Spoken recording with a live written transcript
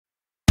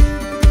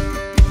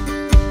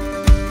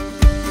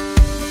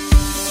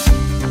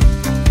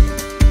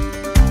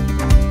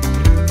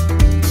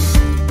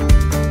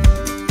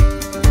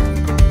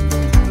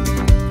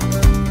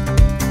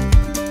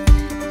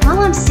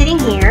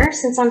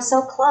since I'm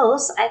so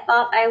close, I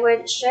thought I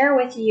would share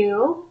with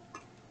you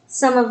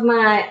some of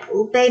my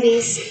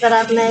babies that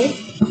I've made.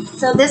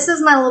 So this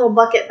is my little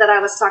bucket that I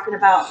was talking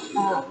about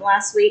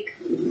last week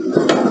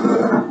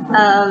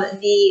of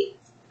the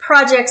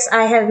projects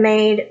I have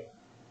made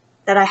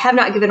that I have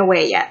not given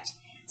away yet.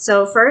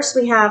 So first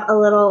we have a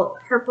little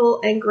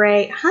purple and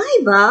gray.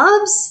 Hi,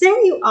 Bubs.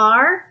 There you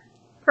are.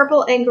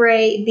 Purple and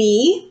gray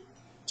bee.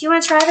 Do you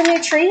want to try the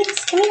new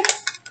treats? Come here.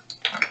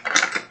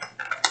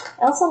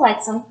 Elsa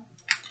likes them.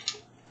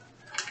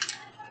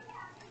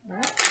 All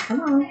right,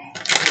 come on.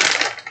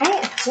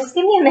 Hey, just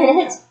give me a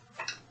minute.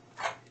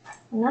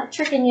 I'm not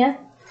tricking you.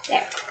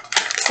 There.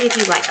 See if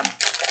you like them.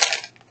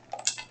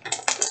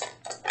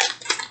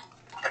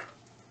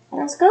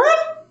 That's good?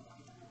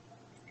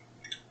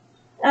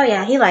 Oh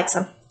yeah, he likes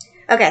them.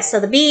 Okay, so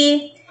the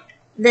bee.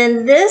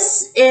 Then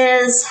this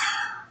is,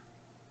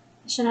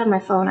 I should have my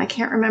phone. I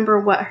can't remember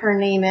what her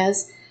name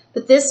is.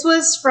 But this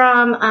was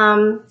from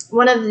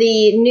one of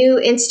the new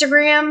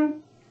Instagram.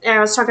 I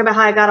was talking about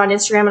how I got on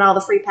Instagram and all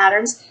the free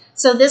patterns.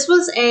 So this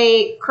was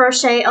a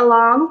crochet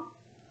along.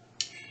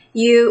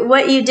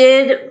 What you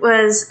did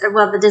was,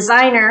 well, the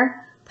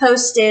designer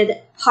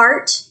posted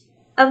part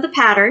of the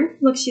pattern.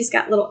 Look, she's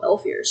got little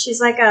elf ears. She's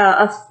like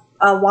a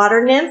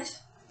water nymph.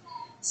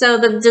 So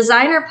the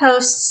designer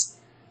posts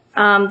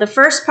the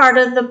first part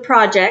of the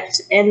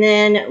project, and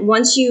then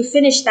once you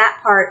finish that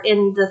part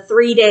in the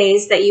 3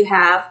 days that you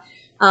have,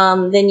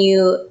 then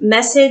you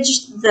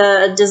message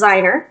the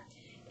designer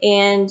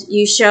and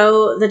you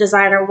show the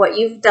designer what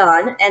you've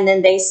done, and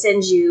then they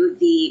send you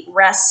the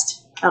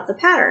rest of the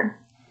pattern.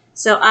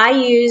 So I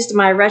used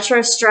my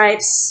retro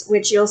stripes,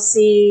 which you'll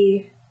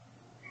see,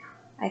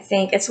 I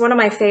think it's one of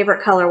my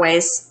favorite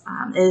colorways.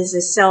 It is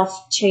a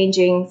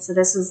self-changing. So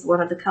this is one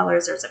of the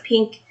colors. There's a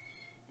pink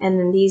and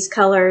then these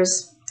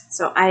colors.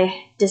 So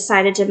I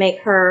decided to make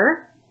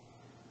her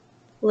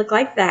look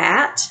like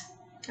that.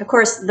 Of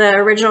course, the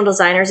original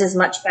designer's is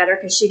much better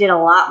because she did a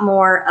lot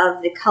more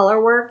of the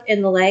color work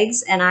in the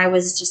legs, and I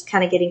was just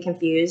kind of getting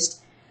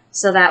confused.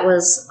 So that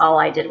was all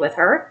I did with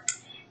her.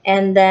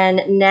 And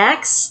then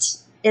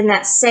next, in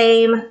that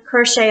same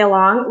crochet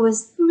along,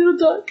 was the little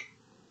duck.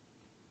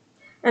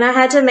 And I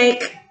had to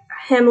make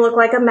him look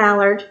like a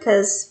mallard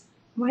because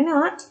why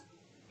not?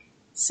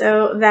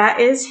 So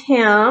that is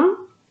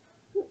him.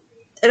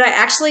 And I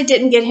actually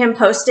didn't get him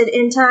posted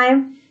in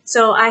time,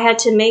 so I had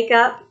to make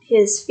up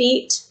his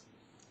feet,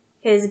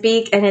 his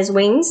beak, and his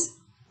wings,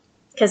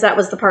 because that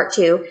was the part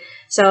 2.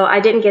 So I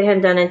didn't get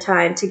him done in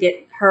time to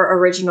get her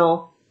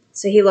original.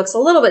 So he looks a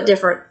little bit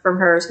different from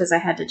hers because I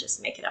had to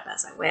just make it up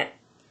as I went.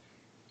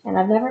 And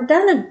I've never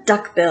done a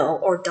duck bill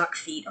or duck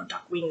feet or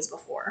duck wings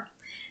before.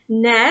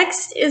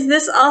 Next is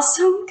this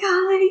awesome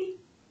guy.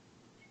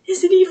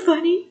 Isn't he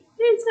funny?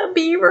 It's a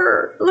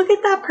beaver. Look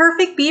at that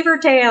perfect beaver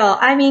tail.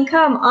 I mean,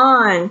 come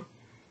on.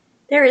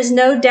 There is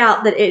no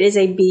doubt that it is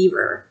a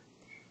beaver.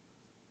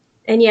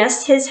 And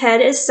yes, his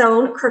head is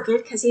sewn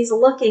crooked because he's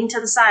looking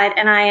to the side.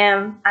 And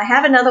I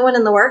have another one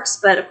in the works,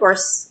 but of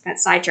course got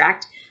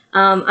sidetracked.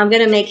 I'm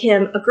going to make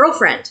him a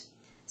girlfriend.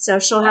 So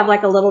she'll have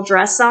like a little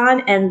dress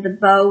on and the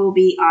bow will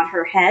be on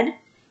her head.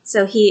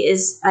 So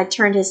I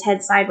turned his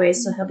head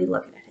sideways so he'll be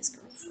looking at his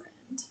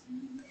girlfriend.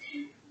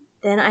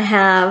 Then I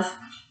have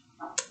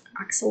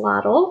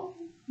Axolotl.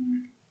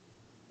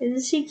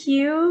 Isn't she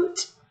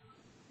cute?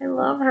 I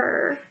love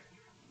her.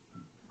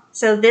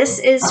 So this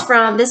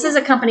is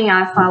a company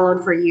I've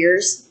followed for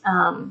years.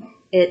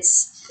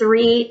 It's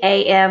 3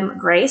 AM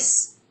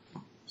Grace.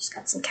 She's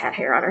got some cat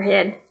hair on her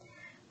head.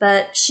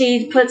 But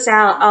she puts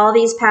out all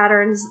these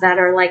patterns that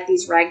are like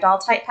these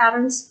ragdoll type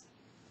patterns.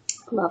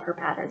 Love her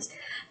patterns.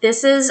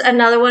 This is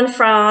another one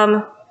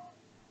from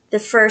the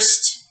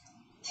first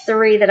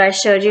 3 that I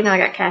showed you. Now I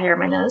got cat hair on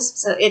my nose.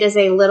 So it is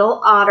a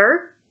little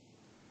otter.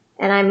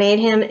 And I made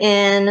him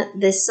in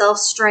this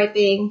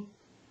self-striping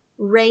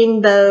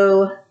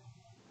rainbow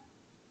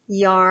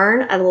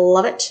yarn. I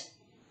love it.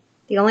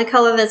 The only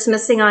color that's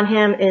missing on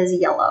him is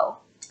yellow.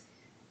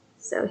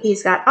 So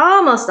he's got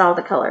almost all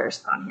the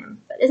colors on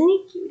him. But isn't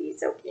he cute? He's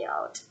so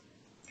cute.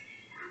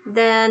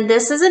 Then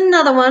this is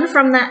another one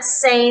from that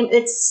same,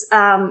 it's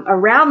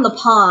Around the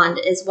Pond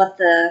is what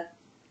the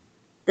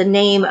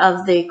name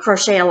of the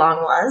crochet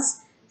along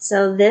was.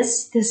 So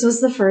this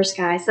was the first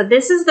guy. So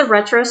this is the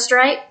retro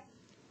stripe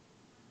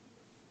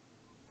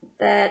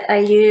that I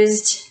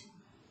used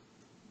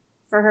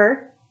for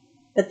her.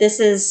 But this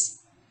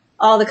is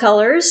all the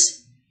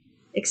colors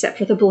except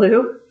for the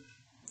blue.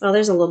 Well,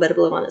 there's a little bit of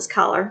blue on his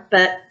collar.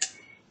 But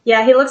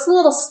yeah, he looks a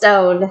little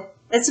stoned.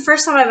 It's the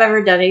first time I've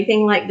ever done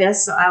anything like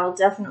this, so I will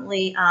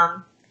definitely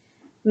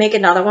make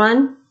another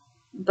one.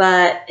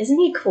 But isn't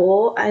he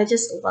cool? I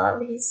just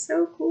love, he's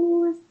so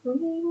cool with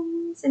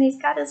wings, and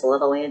he's got his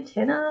little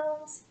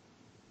antennas.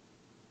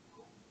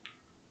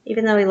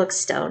 Even though he looks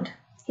stoned,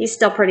 he's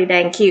still pretty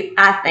dang cute,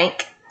 I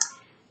think.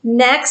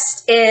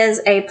 Next is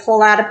a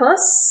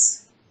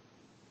platypus.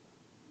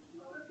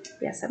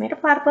 Yes, I made a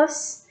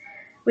platypus.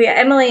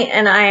 Emily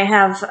and I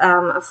have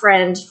a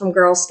friend from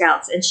Girl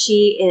Scouts, and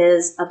she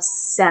is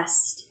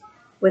obsessed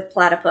with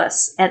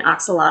Platypus and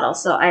Axolotl.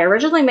 So I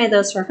originally made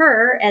those for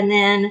her, and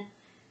then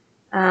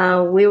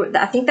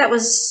I think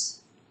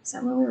is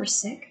that when we were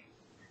sick?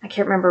 I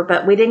can't remember,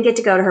 but we didn't get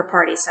to go to her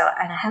party,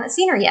 and I haven't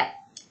seen her yet.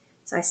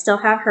 So I still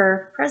have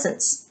her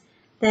presents.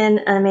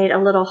 Then I made a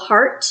little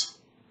heart.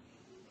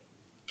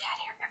 Cat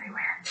hair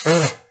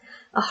everywhere.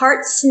 A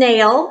heart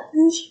snail.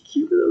 She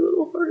cute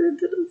little heart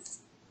into this.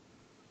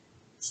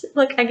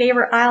 Look, I gave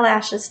her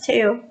eyelashes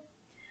too.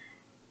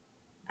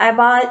 I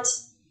bought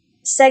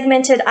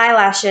segmented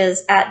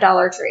eyelashes at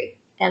Dollar Tree,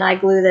 and I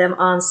glue them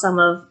on some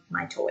of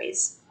my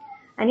toys.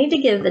 I need to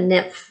give the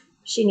nymph,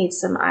 she needs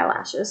some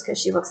eyelashes because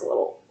she looks a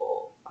little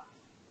old.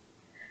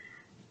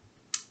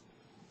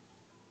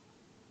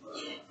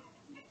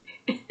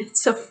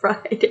 It's a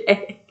fried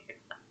egg.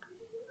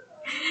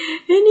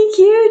 Isn't he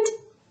cute?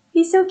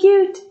 He's so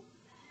cute.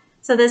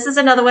 So this is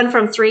another one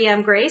from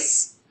 3M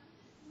Grace.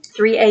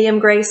 3 a.m.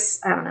 Grace.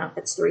 I don't know if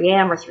it's 3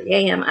 a.m. or 3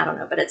 a.m. I don't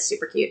know, but it's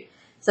super cute.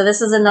 So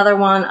this is another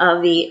one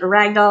of the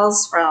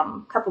ragdolls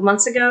from a couple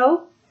months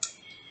ago.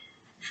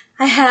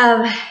 I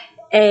have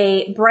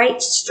a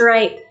bright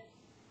stripe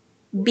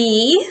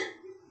bee.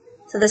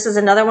 So this is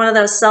another one of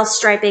those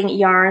self-striping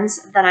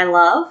yarns that I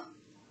love.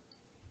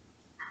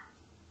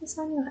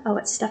 Oh,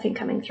 it's stuffing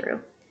coming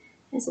through.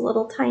 There's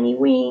little tiny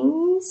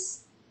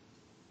wings.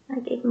 I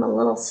gave him a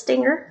little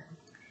stinger.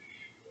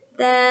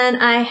 Then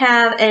I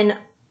have an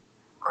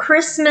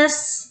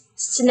Christmas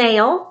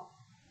snail.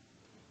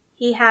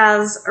 He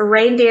has a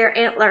reindeer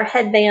antler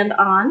headband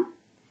on,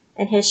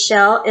 and his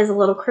shell is a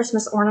little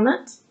Christmas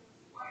ornament.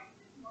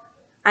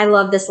 I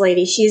love this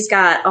lady. She's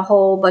got a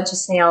whole bunch of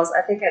snails.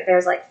 I think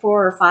there's like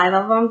 4 or 5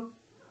 of them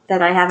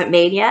that I haven't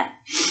made yet.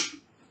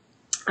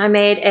 I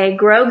made a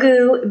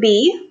Grogu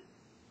bee.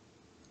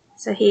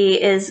 So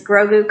he is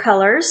Grogu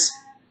colors,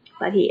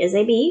 but he is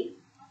a bee.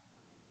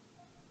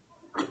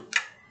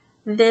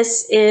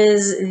 This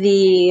is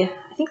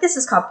I think this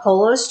is called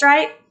Polo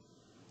Stripe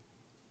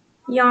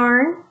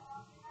yarn.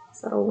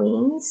 These little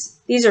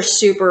wings. These are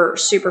super,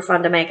 super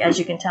fun to make. As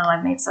you can tell,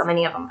 I've made so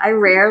many of them. I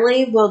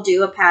rarely will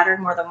do a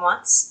pattern more than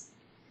once.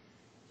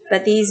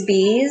 But these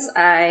bees,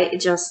 I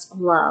just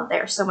love.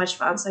 They're so much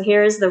fun. So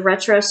here's the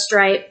retro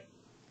stripe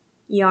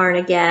yarn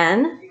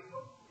again.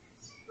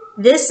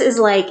 This is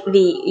like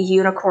the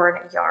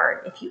unicorn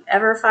yarn. If you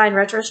ever find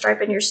retro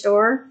stripe in your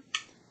store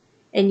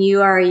and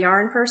you are a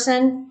yarn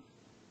person,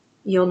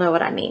 you'll know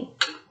what I mean.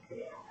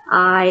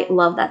 I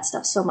love that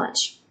stuff so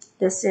much.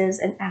 This is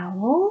an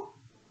owl,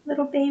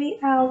 little baby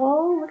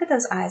owl. Look at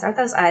those eyes. Aren't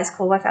those eyes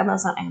cool? I found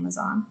those on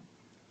Amazon.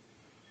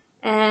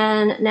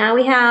 And now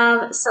we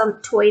have some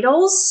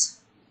toidles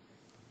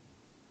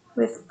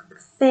with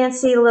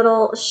fancy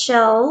little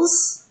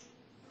shells.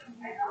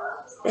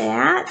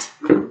 That.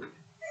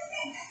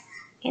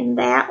 And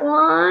that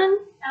one.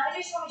 Allie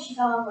just told me she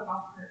fell off the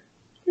golf cart.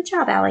 Good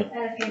job, Allie.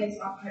 And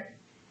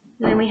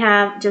then we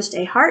have just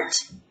a heart.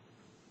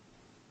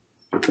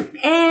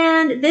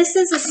 And this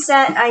is a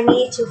set I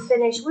need to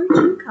finish. Where did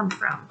you come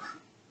from?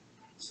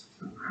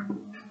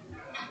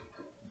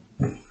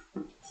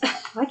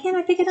 Why can't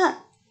I pick it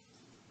up?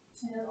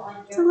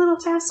 It's a little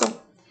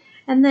tassel.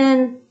 And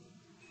then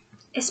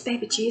it's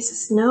baby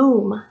Jesus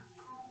gnome.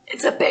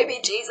 It's a baby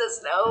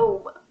Jesus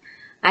gnome.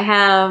 I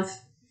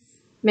have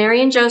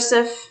Mary and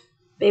Joseph,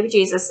 baby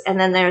Jesus, and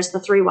then there's the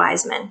 3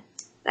 wise men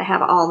that I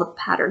have all the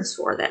patterns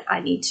for that I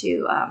need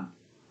to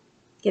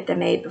get them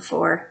made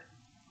before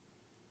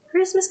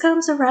Christmas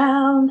comes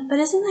around. But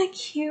isn't that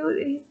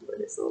cute?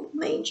 This little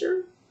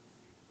manger.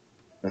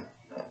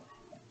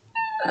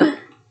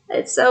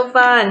 It's so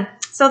fun.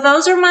 So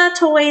those are my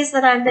toys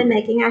that I've been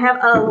making. I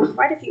have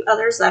quite a few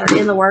others that are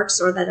in the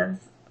works or that have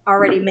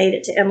already made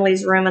it to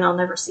Emily's room and I'll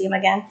never see them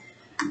again.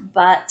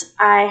 But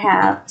I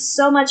have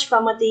so much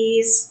fun with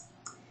these.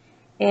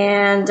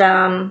 And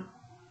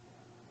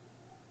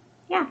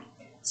yeah.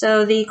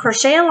 So the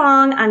crochet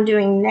along I'm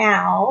doing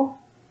now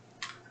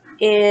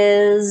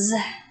is,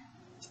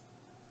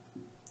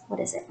 what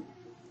is it?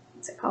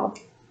 What's it called?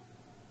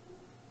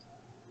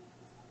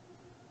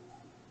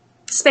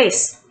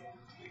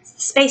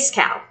 Space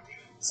Cow.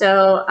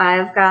 So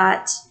I've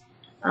got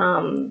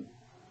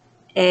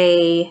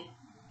a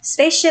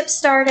spaceship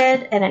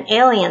started and an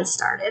alien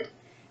started.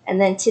 And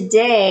then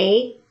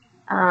today,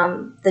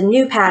 the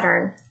new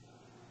pattern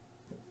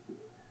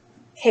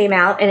came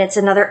out, and it's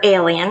another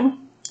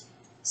alien.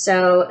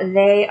 So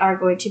they are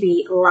going to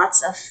be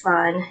lots of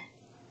fun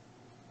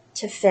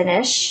to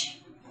finish.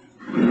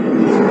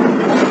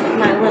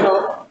 My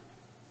little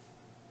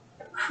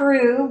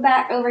crew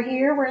back over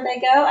here, where they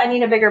go. I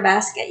need a bigger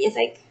basket, you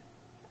think?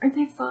 Aren't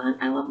they fun?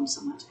 I love them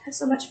so much. I have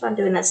so much fun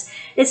doing this.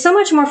 It's so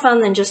much more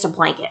fun than just a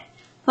blanket.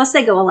 Plus,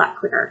 they go a lot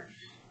quicker.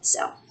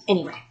 So,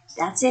 anyway,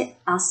 that's it.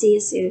 I'll see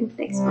you soon.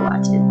 Thanks for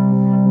watching.